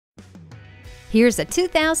Here's a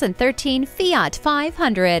 2013 Fiat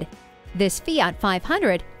 500. This Fiat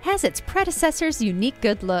 500 has its predecessor's unique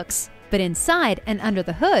good looks, but inside and under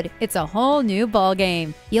the hood, it's a whole new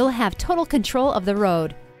ballgame. You'll have total control of the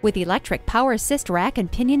road with electric power assist rack and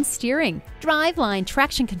pinion steering, driveline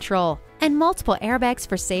traction control, and multiple airbags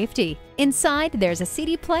for safety. Inside, there's a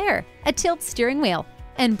CD player, a tilt steering wheel,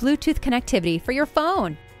 and Bluetooth connectivity for your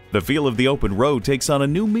phone. The feel of the open road takes on a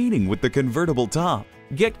new meaning with the convertible top.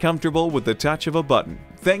 Get comfortable with the touch of a button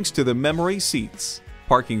thanks to the memory seats.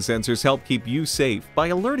 Parking sensors help keep you safe by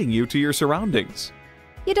alerting you to your surroundings.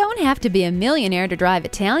 You don't have to be a millionaire to drive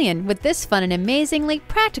Italian with this fun and amazingly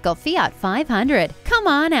practical Fiat 500. Come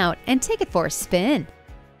on out and take it for a spin.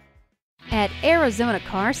 At Arizona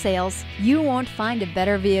Car Sales, you won't find a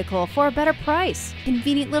better vehicle for a better price.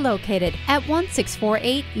 Conveniently located at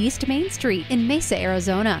 1648 East Main Street in Mesa,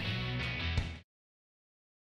 Arizona.